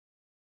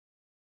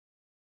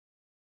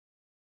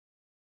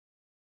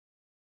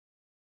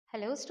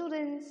Hello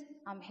students,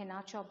 I'm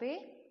Hena Chaube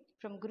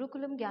from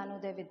Gurukulam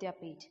Gyanodaya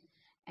Vidyapeeth,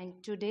 and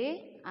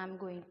today I'm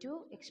going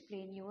to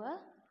explain you a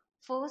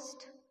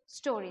first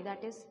story,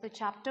 that is the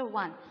chapter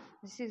 1.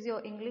 This is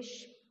your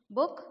English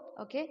book,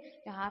 okay?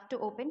 You have to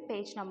open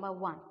page number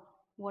 1.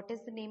 What is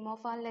the name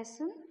of our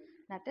lesson?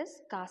 That is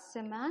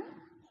Kassim and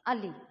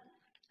Ali,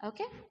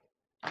 okay?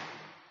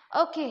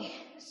 Okay,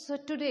 so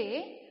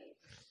today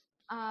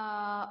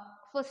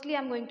firstly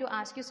I'm going to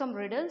ask you some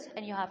riddles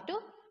and you have to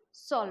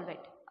solve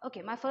it.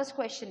 Okay, my first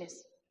question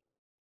is,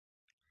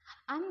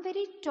 I'm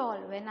very tall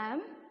when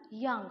I'm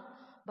young,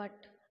 but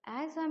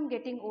as I'm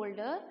getting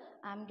older,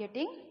 I'm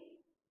getting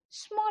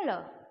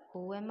smaller.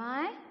 Who am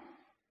I?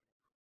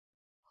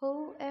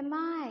 Who am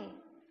I?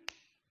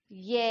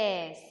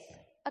 Yes,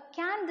 a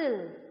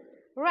candle.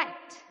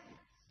 Right.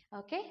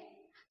 Okay,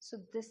 so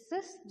this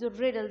is the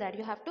riddle that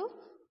you have to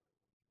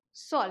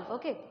solve.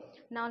 Okay,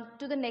 now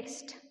to the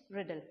next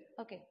riddle.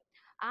 Okay,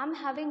 I'm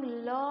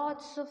having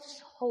lots of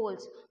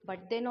holes, but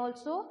then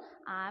also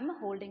I'm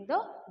holding the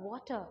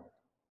water.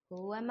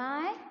 Who am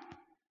I?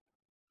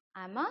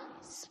 I'm a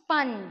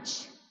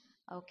sponge.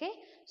 Okay,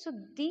 so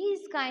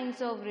these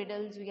kinds of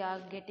riddles we are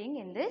getting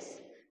in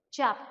this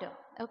chapter.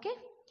 Okay,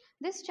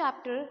 this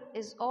chapter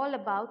is all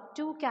about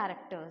two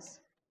characters,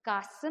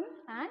 Kassim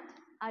and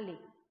Ali.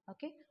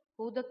 Okay,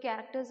 who the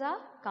characters are?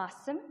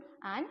 Kassim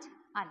and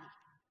Ali.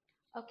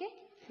 Okay,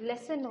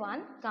 lesson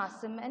 1,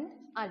 Kassim and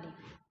Ali.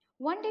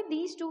 One day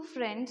these two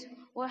friends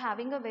were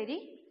having a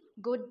very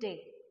good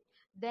day.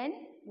 Then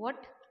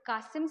what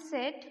Kassim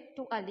said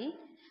to Ali,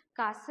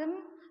 Kassim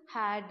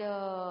had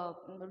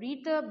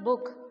read the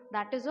book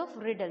that is of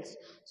riddles.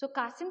 So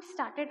Kassim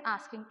started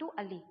asking to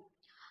Ali,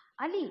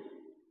 Ali,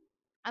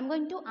 I'm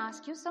going to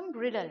ask you some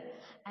riddle,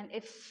 and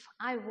if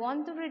I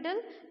want the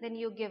riddle, then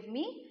you give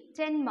me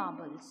 10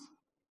 marbles.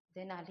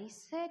 Then Ali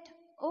said,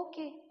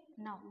 okay.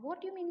 Now,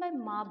 what do you mean by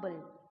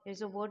marble? There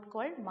is a word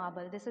called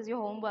marble. This is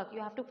your homework. You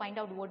have to find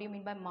out what do you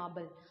mean by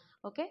marble.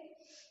 Okay.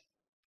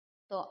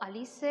 So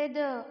Ali said,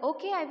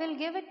 okay, I will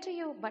give it to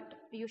you, but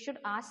you should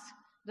ask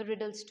the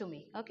riddles to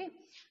me. Okay.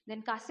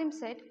 Then Kassim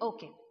said,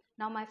 okay.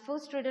 Now, my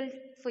first riddle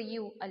for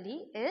you,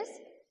 Ali, is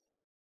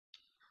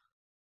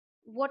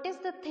what is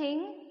the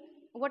thing,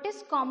 what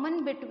is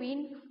common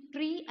between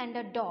tree and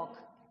a dog?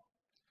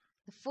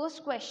 The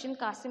first question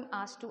Kassim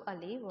asked to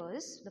Ali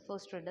was, the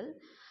first riddle,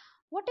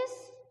 what is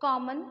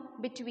common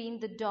between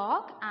the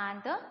dog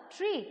and the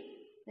tree?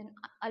 Then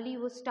Ali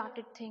was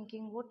started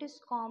thinking, what is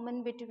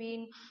common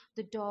between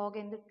the dog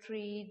and the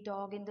tree,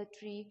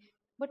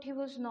 but he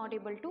was not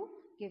able to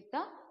give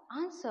the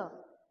answer.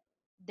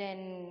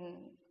 Then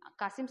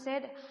Kassim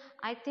said,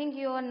 I think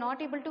you are not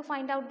able to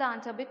find out the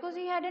answer because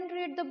he hadn't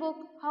read the book.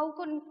 How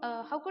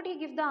could he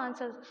give the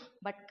answers?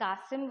 But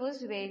Kassim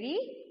was very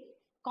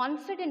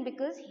confident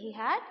because he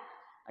had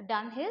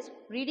done his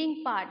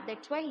reading part.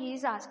 That's why he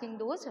is asking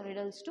those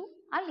riddles to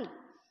Ali.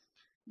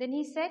 Then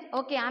he said,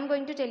 okay, I'm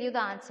going to tell you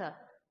the answer.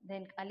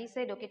 Then Ali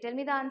said, okay, tell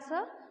me the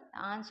answer.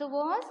 The answer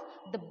was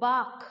the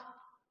bark.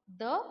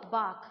 The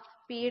bark.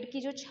 पेड़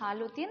की जो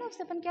छाल होती है ना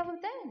उससे अपन क्या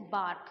बोलते हैं?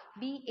 Bark.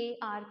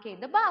 B-A-R-K.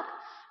 The bark.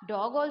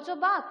 Dog also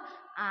bark,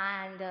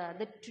 and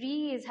the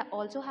tree is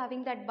also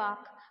having that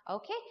bark.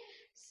 Okay.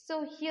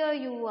 So here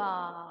you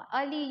are,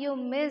 Ali. You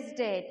missed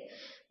it.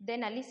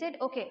 Then Ali said,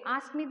 okay,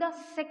 ask me the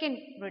second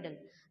riddle.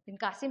 Then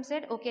Kassim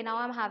said, okay, now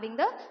I'm having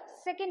the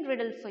second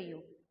riddle for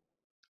you.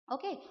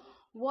 Okay,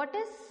 what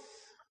is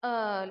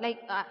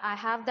I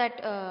have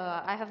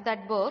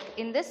that book.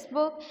 In this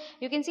book,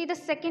 you can see the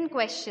second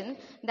question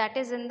that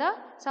is in the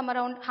some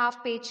around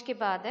half page ke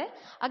baad hai.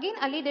 Again,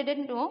 Ali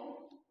didn't know.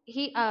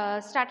 He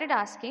started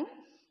asking.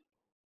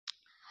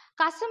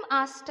 Kassim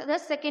asked the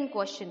second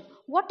question.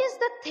 What is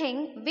the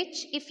thing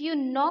which, if you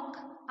knock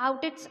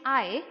out its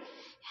eye,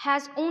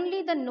 has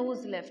only the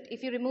nose left?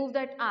 If you remove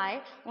that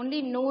eye,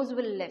 only nose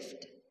will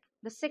left.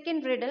 The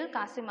second riddle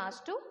Kassim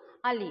asked to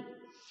Ali.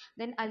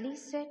 Then Ali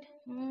said,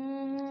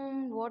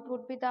 what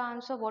would be the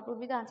answer? What would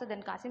be the answer?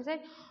 Then Kassim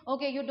said,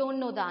 okay, you don't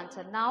know the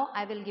answer. Now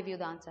I will give you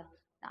the answer.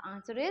 The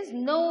answer is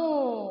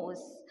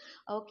nose.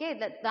 Okay,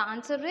 the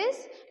answer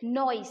is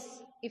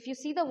noise. If you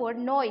see the word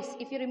noise,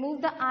 if you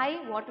remove the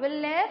I, what will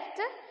left?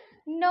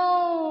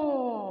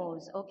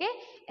 Nose. Okay,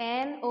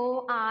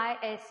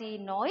 N-O-I-S-E,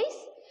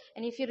 noise.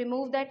 And if you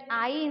remove that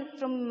I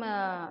from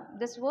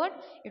this word,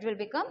 it will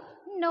become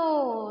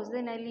nose.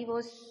 Then Ali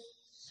was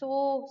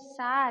so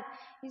sad.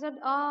 He said,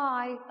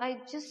 I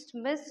just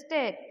missed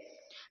it.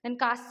 Then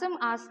Kassim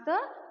asked the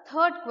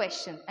third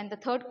question, and the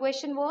third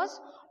question was,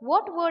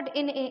 what word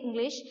in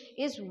English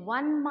is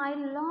 1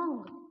 mile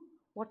long?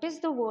 What is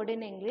the word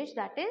in English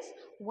that is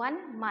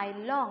 1 mile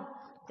long?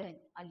 Then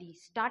Ali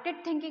started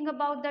thinking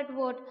about that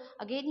word.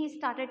 Again he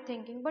started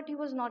thinking, but he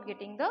was not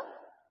getting the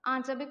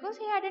answer because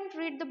he hadn't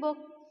read the book.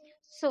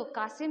 So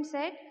Kassim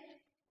said,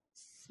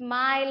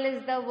 smile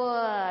is the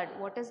word.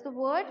 What is the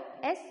word?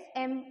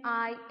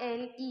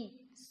 S-M-I-L-E.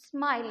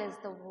 Smile is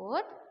the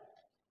word.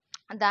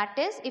 That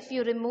is, if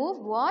you remove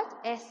what?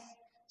 S.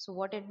 So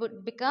what it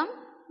would become?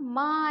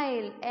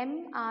 Mile.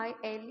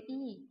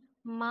 M-I-L-E.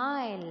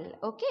 mile.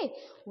 Okay,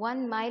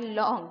 1 mile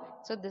long.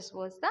 So this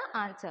was the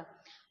answer.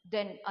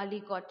 Then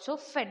Ali got so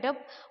fed up.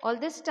 All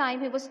this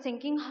time he was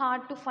thinking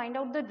hard to find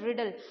out the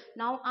riddle.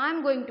 Now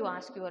I'm going to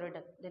ask you a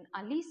riddle. Then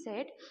Ali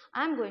said,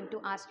 I'm going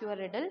to ask you a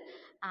riddle,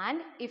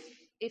 and if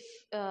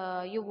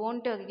you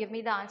won't give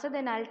me the answer,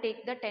 then I'll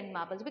take the 10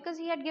 marbles, because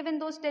he had given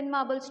those 10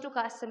 marbles to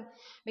Kassim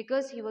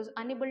because he was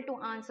unable to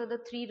answer the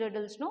 3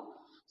 riddles, no?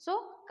 So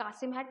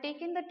Kassim had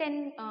taken the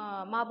 10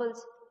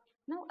 marbles.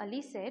 Now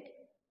Ali said,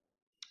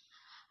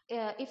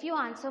 if you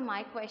answer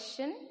my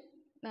question,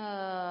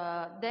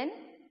 then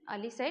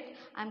Ali said,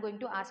 I'm going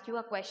to ask you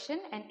a question,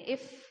 and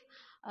if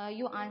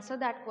you answer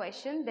that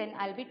question, then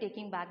I'll be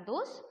taking back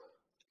those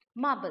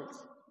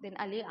marbles. Then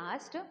Ali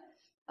asked,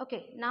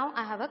 okay, now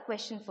I have a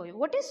question for you.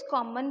 What is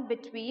common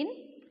between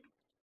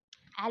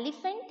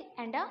elephant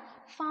and a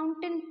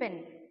fountain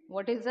pen?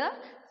 What is a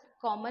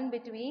common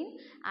between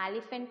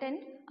elephant and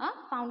a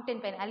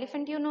fountain pen?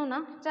 Elephant, you know,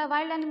 na? It's a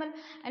wild animal.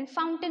 And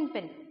fountain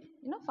pen,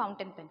 you know,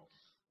 fountain pen.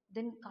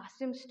 Then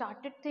Kassim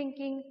started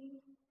thinking,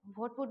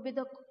 what would be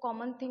the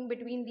common thing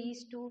between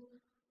these two?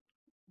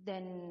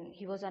 Then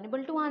he was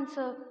unable to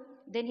answer.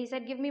 Then he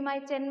said, give me my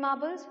 10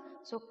 marbles.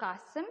 So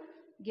Kassim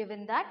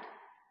given that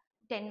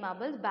 10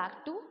 marbles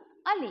back to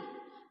Ali.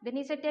 Then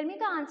he said, tell me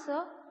the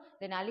answer.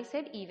 Then Ali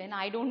said, even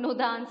I don't know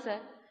the answer.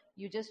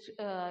 You just,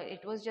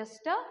 it was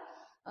just a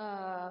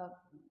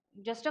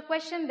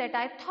question that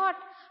I thought,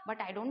 but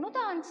I don't know the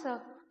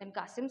answer. Then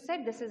Kassim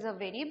said, this is a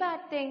very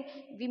bad thing.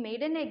 We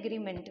made an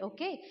agreement,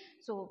 okay?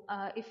 So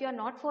if you are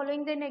not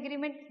following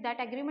that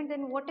agreement,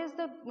 then what is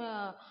the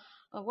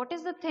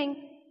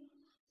thing?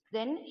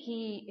 Then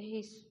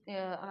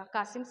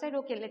Kassim said,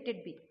 okay, let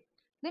it be.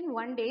 Then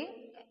one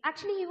day,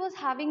 actually he was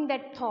having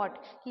that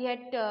thought. He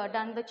had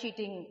done the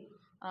cheating.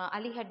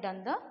 Ali had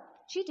done the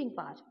cheating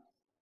part.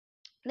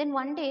 Then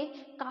one day,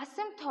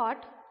 Kassim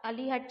thought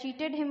Ali had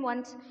cheated him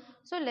once.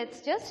 So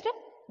let's just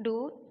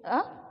do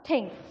a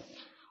thing.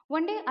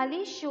 One day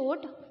Ali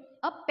showed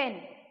a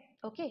pen.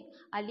 Okay,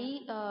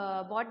 Ali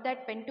bought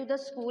that pen to the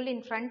school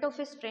in front of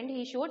his friend.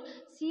 He showed,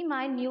 see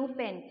my new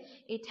pen.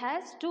 It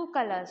has 2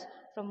 colors.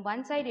 From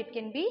one side it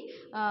can be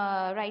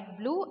write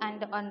blue,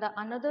 and on the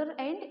another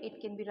end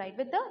it can be write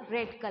with the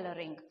red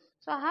coloring.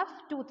 So I have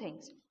 2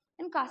 things.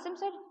 And Kassim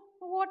said,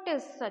 what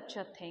is such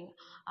a thing?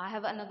 I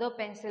have another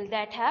pencil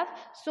that have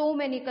so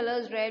many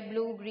colors, red,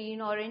 blue,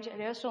 green, orange.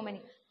 There are so many.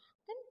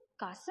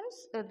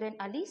 Then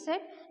Ali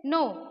said,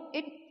 no,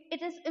 it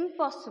is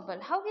impossible.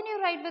 How can you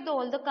write with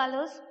all the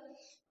colors?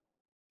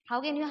 How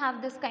can you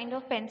have this kind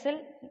of pencil?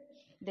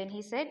 Then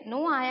he said,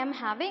 no, I am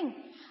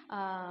having.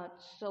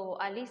 So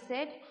Ali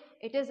said,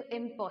 it is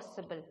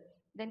impossible.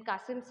 Then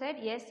Kassim said,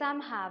 yes, I'm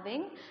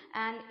having,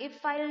 and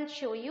if I'll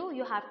show you,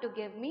 you have to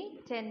give me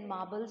 10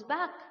 marbles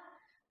back.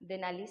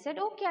 Then Ali said,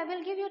 okay, I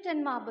will give you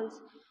 10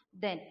 marbles.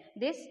 Then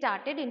they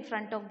started in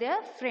front of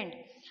their friend.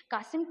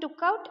 Kassim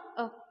took out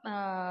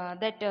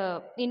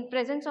in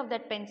presence of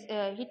that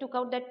pencil, he took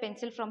out that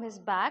pencil from his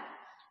bag.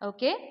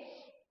 Okay.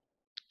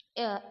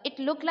 It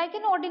looked like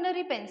an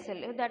ordinary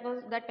pencil.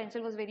 That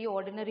pencil was very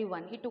ordinary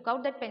one. He took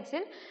out that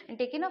pencil and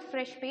taken a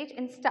fresh page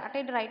and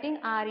started writing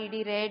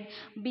red, red,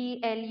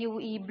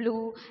 blue,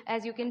 blue.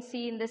 As you can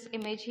see in this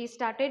image, he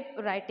started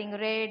writing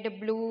red,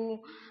 blue.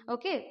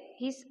 Okay,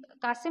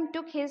 Kassim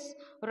took his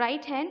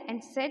right hand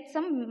and said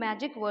some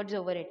magic words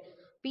over it.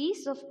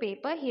 Piece of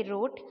paper he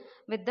wrote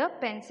with the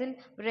pencil,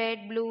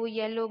 red, blue,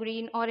 yellow,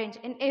 green, orange,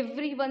 and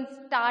everyone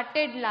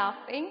started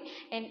laughing,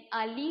 and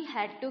Ali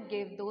had to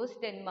give those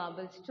 10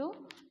 marbles to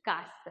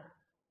Kassim.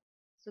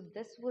 So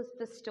this was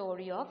the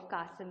story of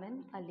Kassim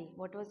and Ali.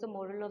 What was the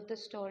moral of the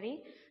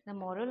story? The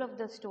moral of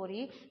the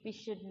story, we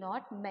should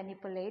not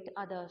manipulate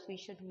others. We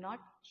should not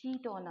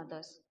cheat on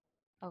others.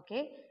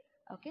 Okay?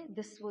 Okay,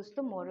 this was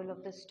the moral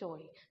of the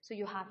story. So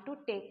you have to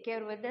take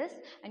care with this,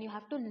 and you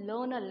have to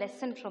learn a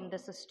lesson from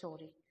this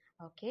story.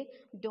 Okay,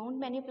 don't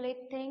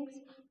manipulate things,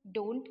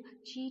 don't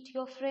cheat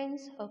your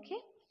friends. Okay,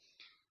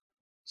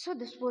 so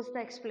this was the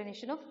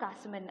explanation of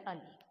Kassim and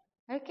Ali.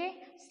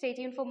 Okay, stay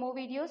tuned for more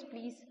videos.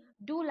 Please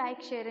do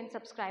like, share and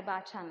subscribe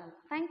our channel.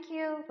 Thank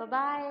you. Bye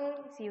bye.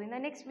 See you in the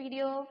next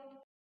video.